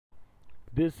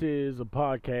This is a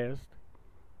podcast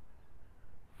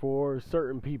for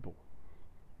certain people.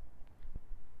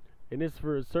 And it's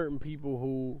for certain people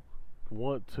who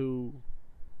want to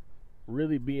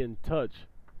really be in touch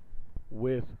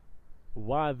with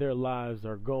why their lives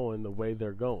are going the way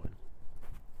they're going.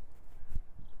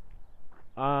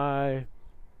 I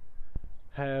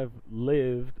have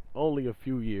lived only a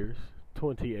few years,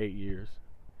 28 years,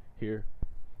 here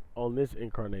on this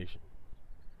incarnation.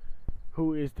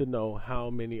 Who is to know how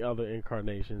many other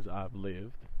incarnations I've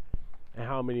lived and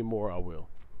how many more I will?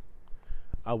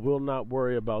 I will not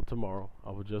worry about tomorrow.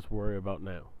 I will just worry about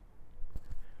now.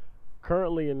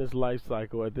 Currently in this life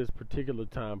cycle, at this particular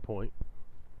time point,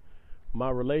 my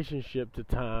relationship to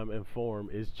time and form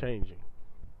is changing.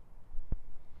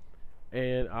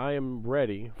 And I am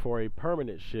ready for a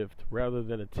permanent shift rather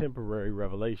than a temporary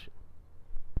revelation.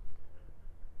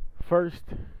 First,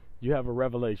 you have a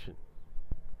revelation.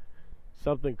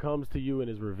 Something comes to you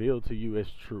and is revealed to you as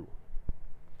true.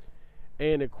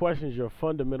 And it questions your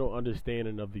fundamental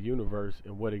understanding of the universe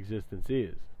and what existence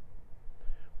is.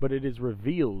 But it is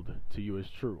revealed to you as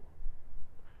true.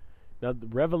 Now, the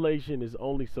revelation is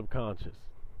only subconscious.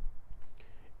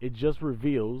 It just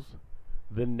reveals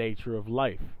the nature of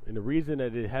life. And the reason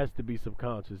that it has to be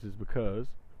subconscious is because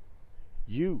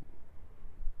you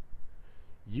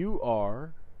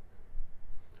are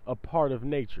a part of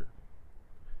nature.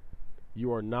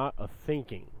 You are not a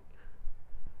thinking.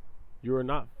 You are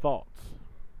not thoughts.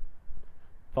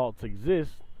 Thoughts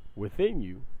exist within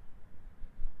you.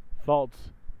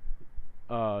 Thoughts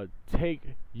take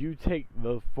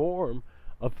the form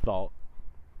of thought,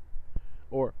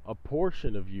 or a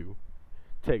portion of you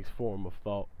takes form of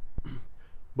thought,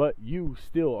 but you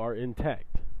still are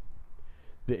intact.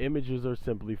 The images are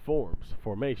simply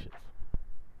formations.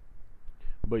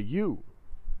 But you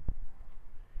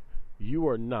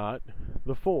are not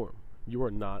the form. You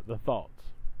are not the thoughts.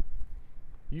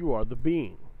 You are the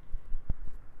being.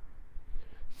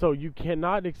 So you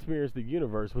cannot experience the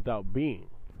universe without being.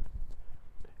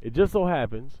 It just so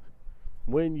happens,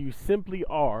 when you simply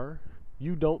are,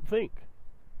 you don't think.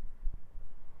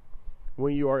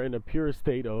 When you are in a pure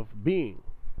state of being.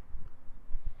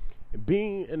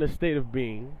 Being in a state of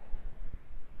being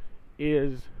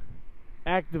is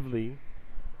actively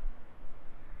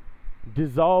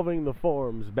dissolving the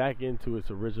forms back into its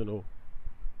original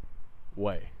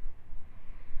way.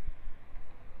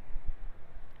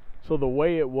 So the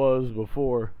way it was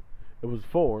before it was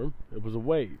form, it was a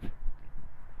wave.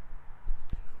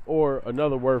 Or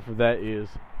another word for that is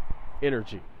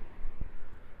energy.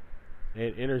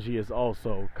 And energy is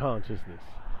also consciousness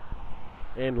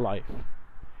and life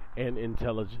and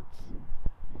intelligence.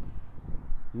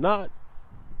 Not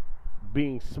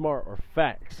being smart or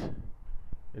facts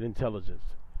and intelligence.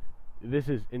 This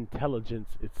is intelligence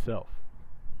itself.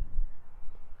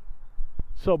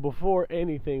 So before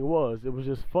anything was, it was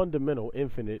just fundamental,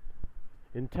 infinite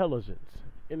intelligence,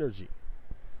 energy,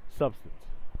 substance.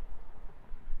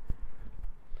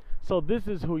 So this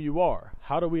is who you are.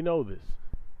 How do we know this?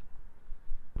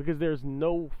 Because there's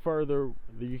no further,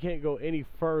 you can't go any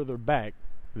further back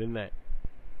than that.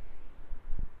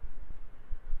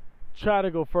 Try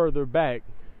to go further back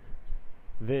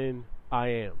than I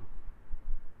am.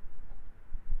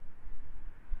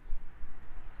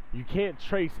 You can't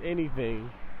trace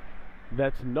anything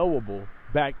that's knowable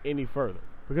back any further.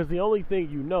 Because the only thing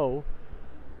you know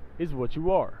is what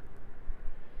you are.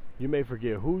 You may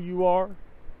forget who you are.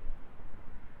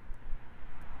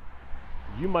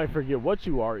 You might forget what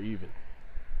you are even.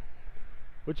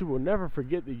 But you will never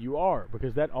forget that you are,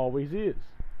 because that always is.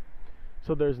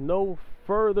 So there's no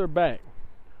further back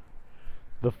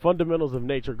the fundamentals of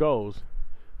nature goes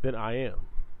than I am.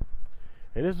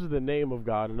 And this is the name of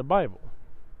God in the Bible.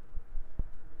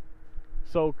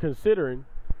 So considering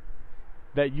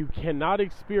that you cannot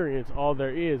experience all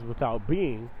there is without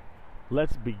being,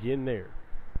 let's begin there.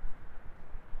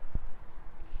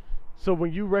 So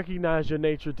when you recognize your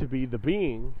nature to be the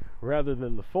being rather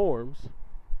than the forms,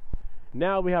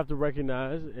 now we have to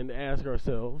recognize and ask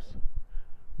ourselves,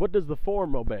 what does the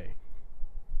form obey?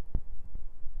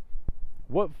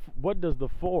 What does the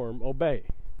form obey?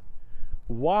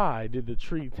 Why did the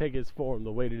tree take its form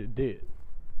the way that it did?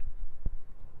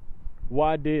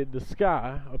 Why did the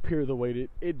sky appear the way that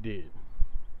it did?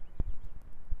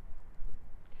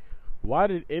 Why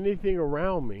did anything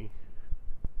around me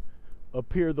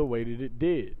appear the way that it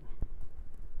did?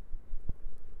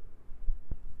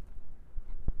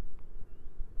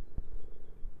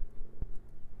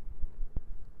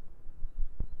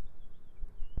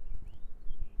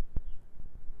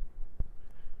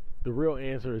 The real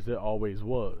answer is it always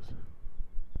was.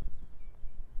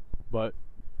 But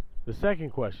the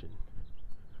second question,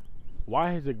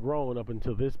 why has it grown up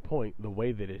until this point the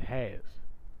way that it has?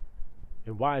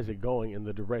 And why is it going in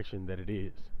the direction that it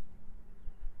is?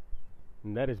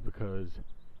 And that is because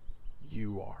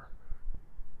you are.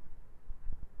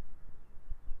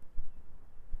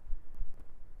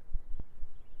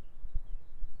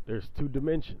 There's two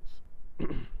dimensions.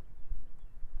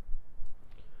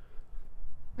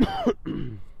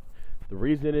 The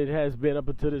reason it has been up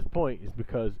until this point is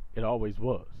because it always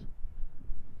was.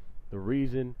 The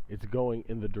reason it's going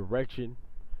in the direction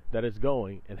that it's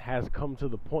going and has come to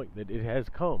the point that it has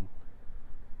come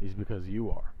is because you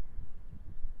are.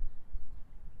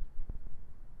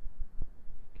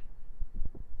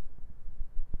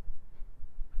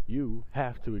 You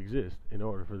have to exist in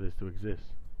order for this to exist.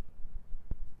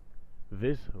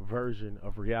 This version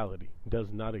of reality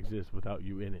does not exist without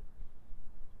you in it.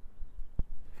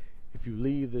 If you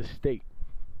leave this state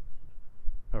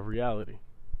of reality,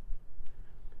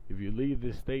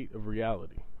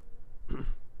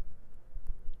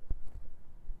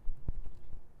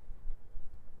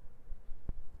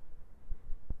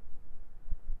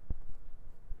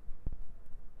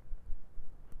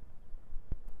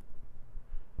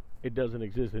 it doesn't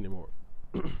exist anymore.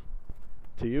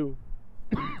 To you,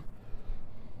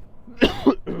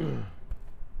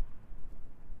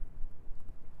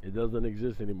 it doesn't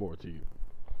exist anymore to you.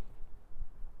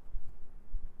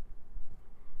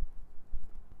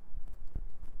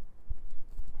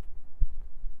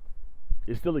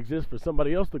 It still exists for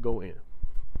somebody else to go in.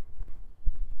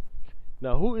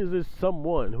 Now, who is this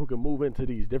someone who can move into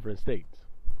these different states?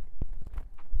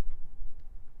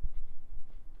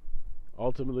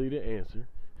 Ultimately, the answer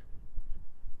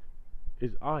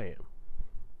is I am.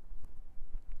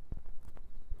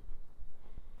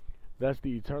 That's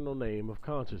the eternal name of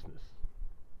consciousness.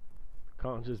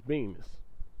 Conscious beingness.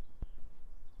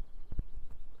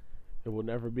 It will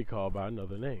never be called by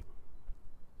another name.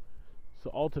 So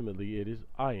ultimately, it is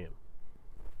I am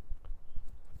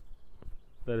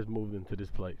that has moved into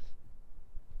this place.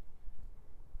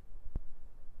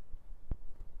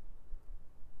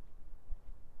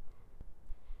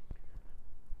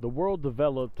 The world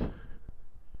developed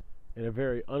in a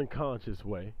very unconscious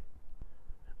way,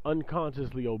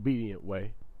 unconsciously obedient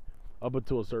way, up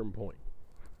until a certain point.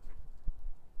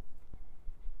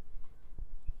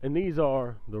 And these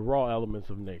are the raw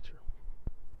elements of nature.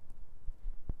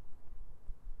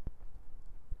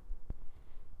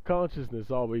 Consciousness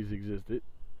always existed.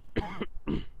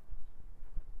 But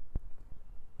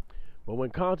when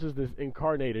consciousness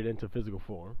incarnated into physical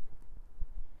form,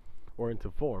 or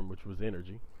into form, which was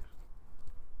energy,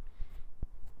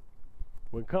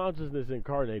 when consciousness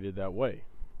incarnated that way,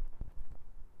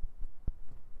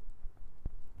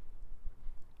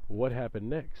 what happened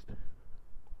next?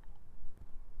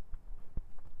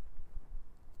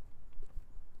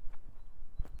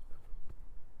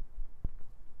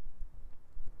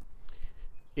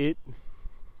 It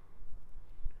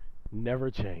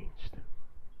never changed.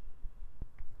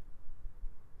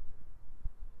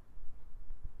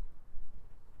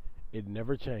 It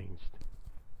never changed.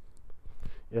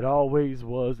 It always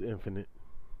was infinite.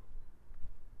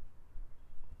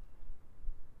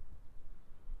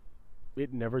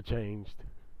 It never changed.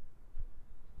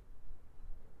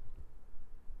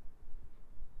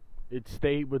 It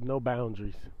stayed with no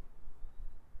boundaries.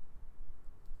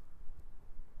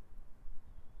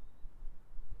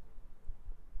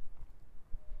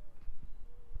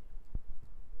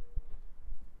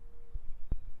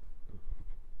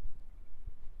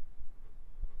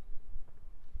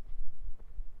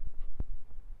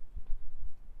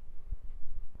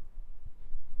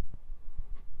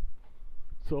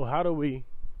 So how do we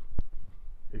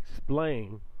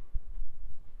explain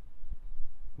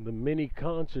the many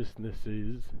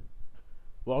consciousnesses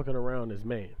walking around as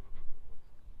man?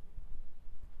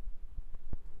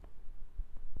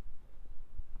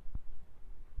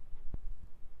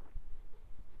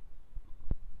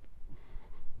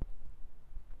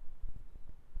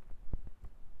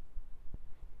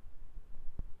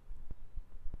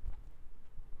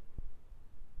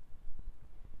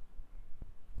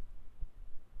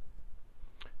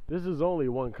 This is only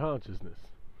one consciousness,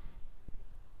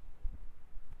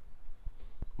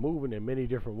 moving in many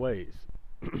different ways.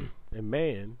 And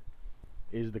man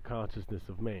is the consciousness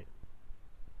of man.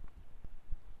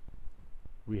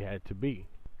 We had to be.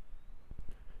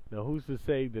 Now, who's to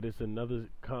say that it's another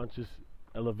conscious,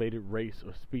 elevated race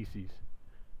or species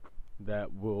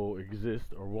that will exist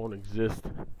or won't exist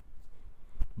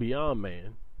beyond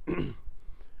man?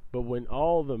 But when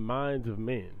all the minds of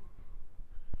men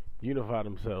unify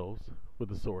themselves with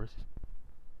the source,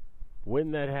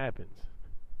 When that happens,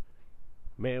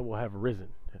 man will have risen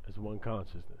as one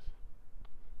consciousness.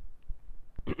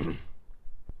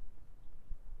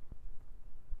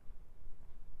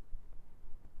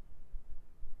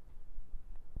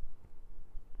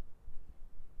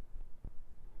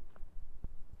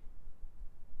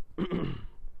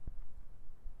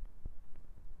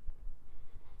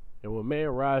 And when man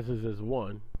rises as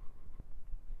one,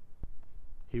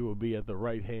 he will be at the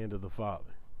right hand of the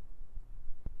Father,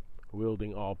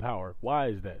 wielding all power. Why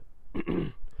is that?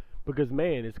 Because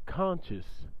man is conscious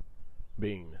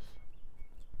beingness.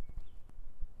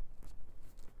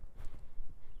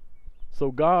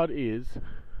 So God is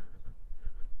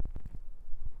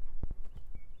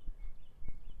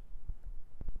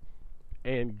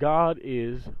and God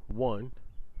is one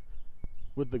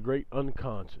with the great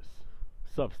unconscious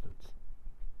substance.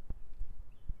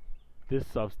 This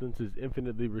substance is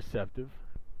infinitely receptive,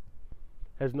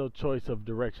 has no choice of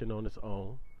direction on its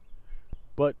own,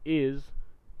 but is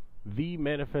the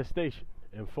manifestation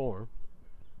and form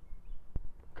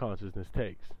consciousness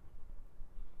takes.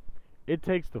 It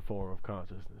takes the form of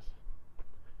consciousness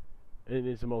in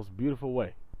its most beautiful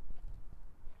way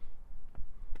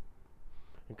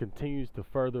and continues to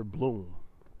further bloom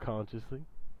consciously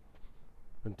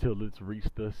until it's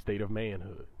reached the state of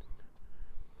manhood.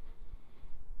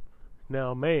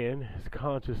 Now man is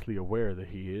consciously aware that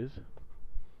he is,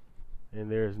 and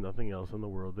there is nothing else in the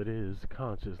world that is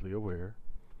consciously aware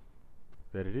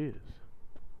that it is.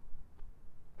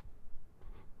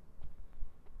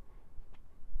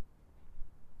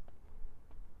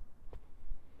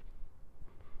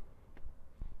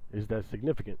 Is that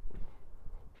significant?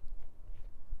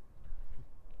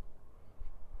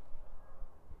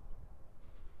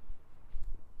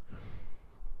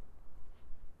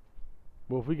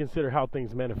 Well, if we consider how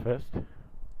things manifest,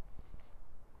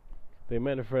 they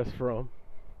manifest from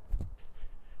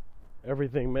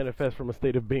everything manifests from a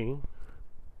state of being.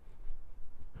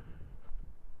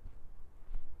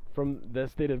 From that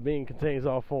state of being contains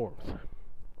all forms.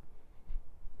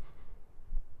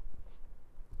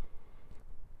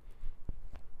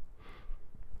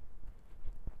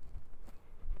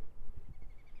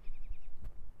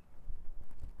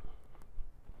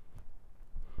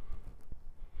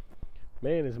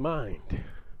 Man is mind.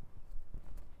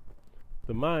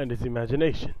 The mind is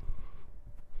imagination.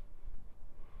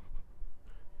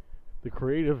 The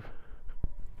creative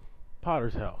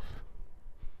potter's house,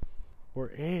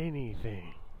 where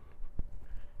anything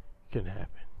can happen.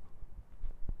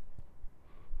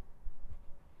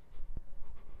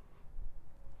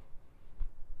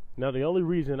 Now, the only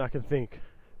reason I can think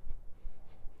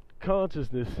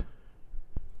consciousness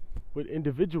would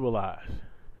individualize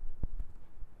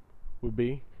would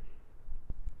be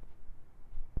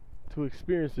to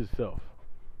experience itself.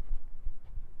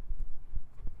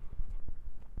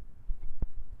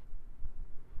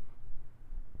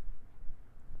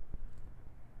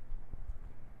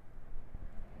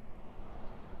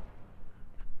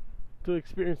 To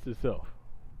experience itself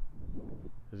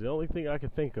is the only thing I can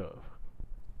think of.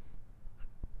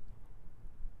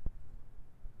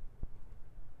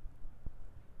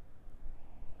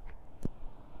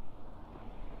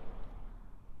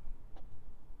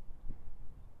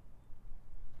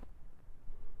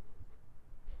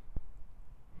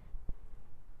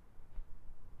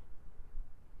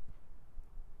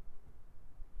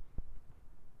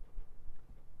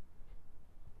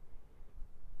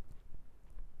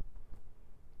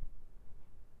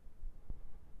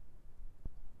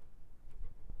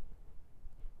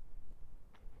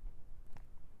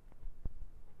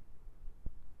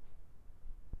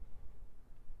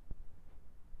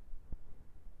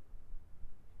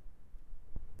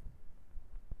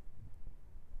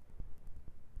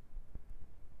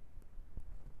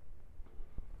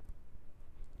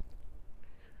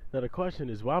 Now the question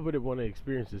is, why would it want to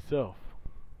experience itself?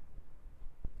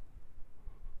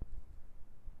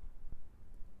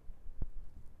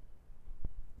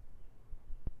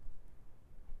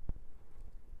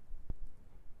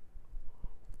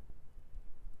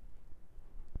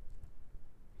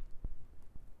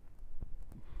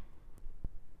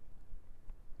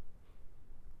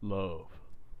 Love.